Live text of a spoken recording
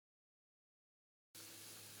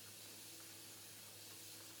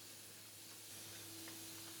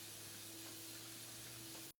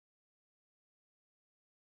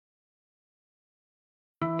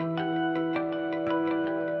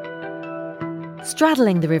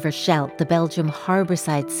Straddling the River Scheldt, the Belgium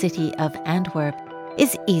harbourside city of Antwerp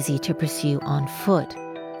is easy to pursue on foot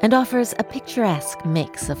and offers a picturesque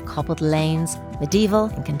mix of cobbled lanes, medieval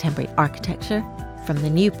and contemporary architecture, from the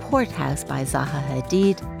new port house by Zaha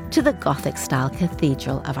Hadid to the Gothic-style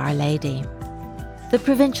Cathedral of Our Lady. The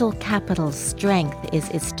provincial capital's strength is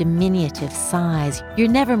its diminutive size. You're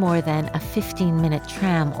never more than a 15-minute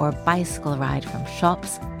tram or bicycle ride from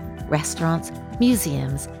shops, restaurants,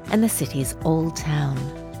 museums, and the city's old town.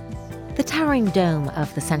 The towering dome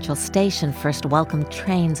of the central station first welcomed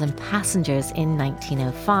trains and passengers in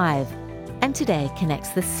 1905, and today connects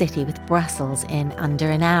the city with Brussels in under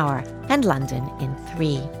an hour and London in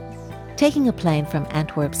 3. Taking a plane from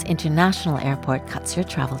Antwerp's international airport cuts your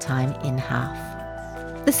travel time in half.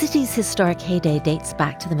 The city's historic heyday dates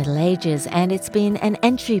back to the Middle Ages, and it's been an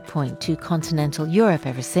entry point to continental Europe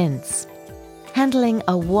ever since. Handling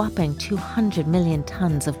a whopping 200 million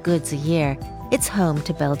tonnes of goods a year, it's home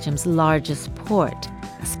to Belgium's largest port,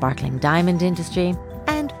 a sparkling diamond industry,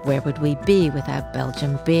 and where would we be without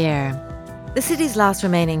Belgian beer? The city's last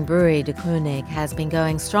remaining brewery, De Kooning, has been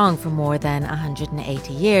going strong for more than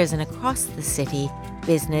 180 years, and across the city,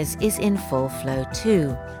 business is in full flow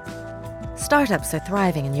too. Startups are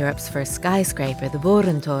thriving in Europe's first skyscraper, the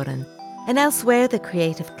Boerentoren, and elsewhere the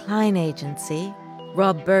creative Klein agency,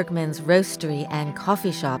 Rob Bergman's roastery and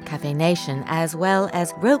coffee shop Cafe Nation, as well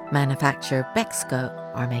as rope manufacturer Bexco,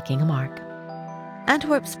 are making a mark.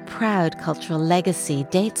 Antwerp's proud cultural legacy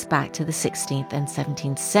dates back to the 16th and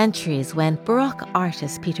 17th centuries, when Baroque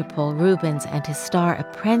artist Peter Paul Rubens and his star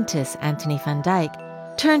apprentice Anthony van Dyck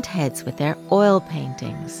turned heads with their oil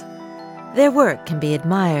paintings. Their work can be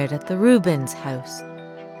admired at the Rubens House.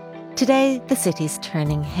 Today, the city's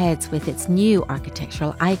turning heads with its new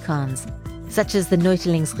architectural icons, such as the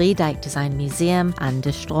Neutelings-Riedijk Design Museum and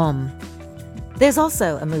De Stroom. There's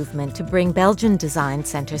also a movement to bring Belgian design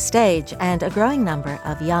centre stage, and a growing number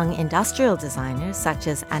of young industrial designers such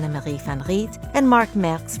as Annemarie van Riet and Mark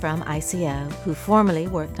Merckx from ICO, who formerly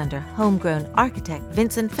worked under homegrown architect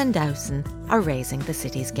Vincent van Duysen, are raising the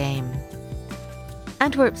city's game.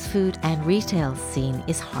 Antwerp's food and retail scene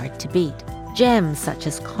is hard to beat. Gems such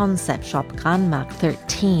as concept shop Grandmarkt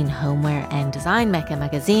 13, homeware and design mecca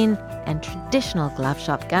magazine, and traditional glove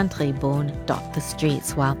shop Gantreboon dot the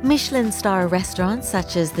streets, while Michelin star restaurants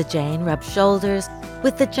such as the Jane rub shoulders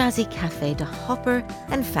with the jazzy Café de Hopper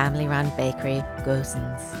and family-run bakery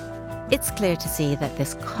Goossens. It's clear to see that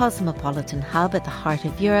this cosmopolitan hub at the heart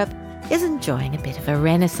of Europe is enjoying a bit of a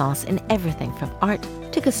renaissance in everything from art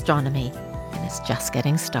to gastronomy, and it's just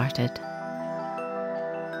getting started.